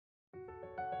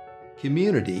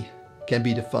Community can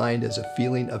be defined as a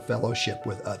feeling of fellowship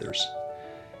with others.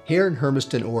 Here in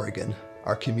Hermiston, Oregon,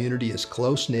 our community is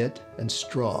close-knit and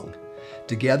strong.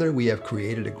 Together, we have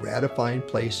created a gratifying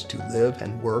place to live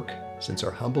and work since our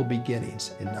humble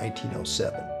beginnings in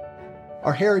 1907.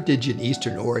 Our heritage in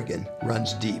Eastern Oregon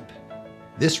runs deep.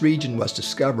 This region was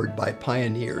discovered by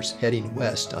pioneers heading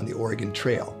west on the Oregon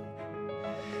Trail.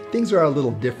 Things are a little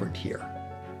different here.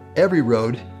 Every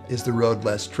road is the road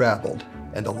less traveled,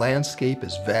 and the landscape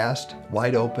is vast,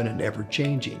 wide open, and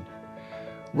ever-changing.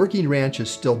 Working ranches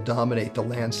still dominate the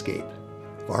landscape.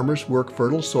 Farmers work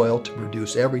fertile soil to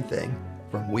produce everything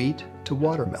from wheat to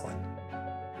watermelon.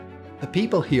 The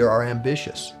people here are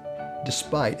ambitious,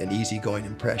 despite an easygoing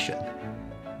impression.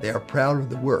 They are proud of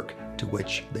the work to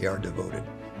which they are devoted.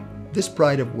 This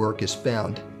pride of work is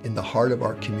found in the heart of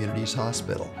our community's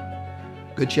hospital.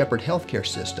 Good Shepherd Healthcare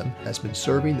System has been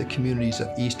serving the communities of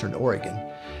Eastern Oregon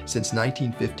since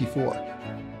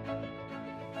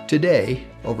 1954. Today,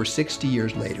 over 60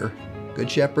 years later,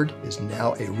 Good Shepherd is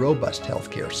now a robust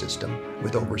healthcare system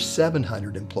with over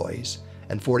 700 employees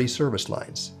and 40 service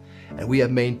lines, and we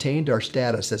have maintained our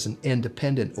status as an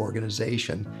independent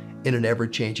organization in an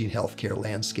ever-changing healthcare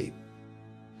landscape.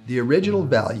 The original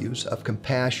values of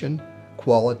compassion,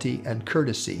 quality, and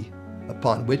courtesy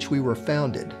upon which we were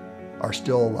founded are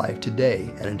still alive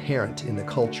today and inherent in the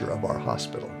culture of our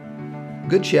hospital.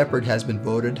 Good Shepherd has been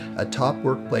voted a top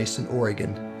workplace in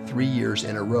Oregon 3 years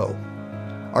in a row.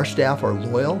 Our staff are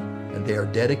loyal and they are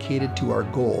dedicated to our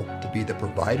goal to be the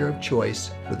provider of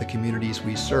choice for the communities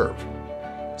we serve.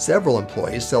 Several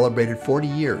employees celebrated 40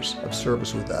 years of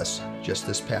service with us just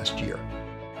this past year.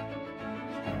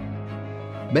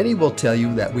 Many will tell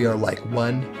you that we are like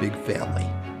one big family.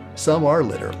 Some are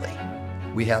literally.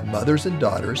 We have mothers and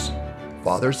daughters,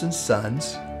 fathers and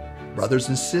sons, brothers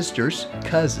and sisters,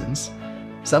 cousins.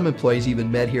 Some employees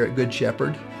even met here at Good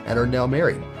Shepherd and are now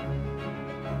married.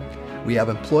 We have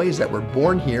employees that were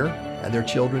born here and their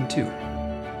children too.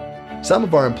 Some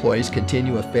of our employees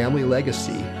continue a family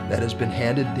legacy that has been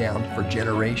handed down for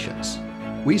generations.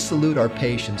 We salute our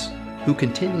patients who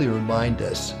continually remind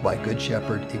us why Good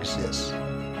Shepherd exists.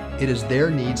 It is their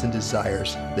needs and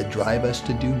desires that drive us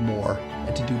to do more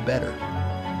and to do better.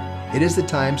 It is the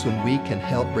times when we can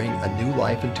help bring a new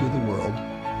life into the world,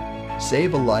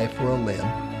 save a life or a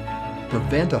limb,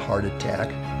 prevent a heart attack,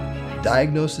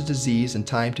 diagnose a disease in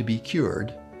time to be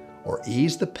cured, or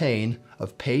ease the pain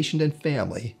of patient and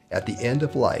family at the end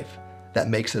of life that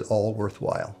makes it all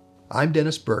worthwhile. I'm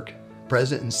Dennis Burke,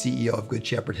 President and CEO of Good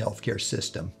Shepherd Healthcare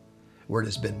System, where it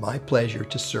has been my pleasure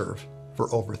to serve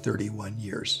for over 31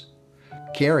 years.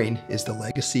 Caring is the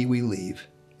legacy we leave,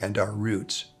 and our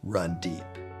roots run deep.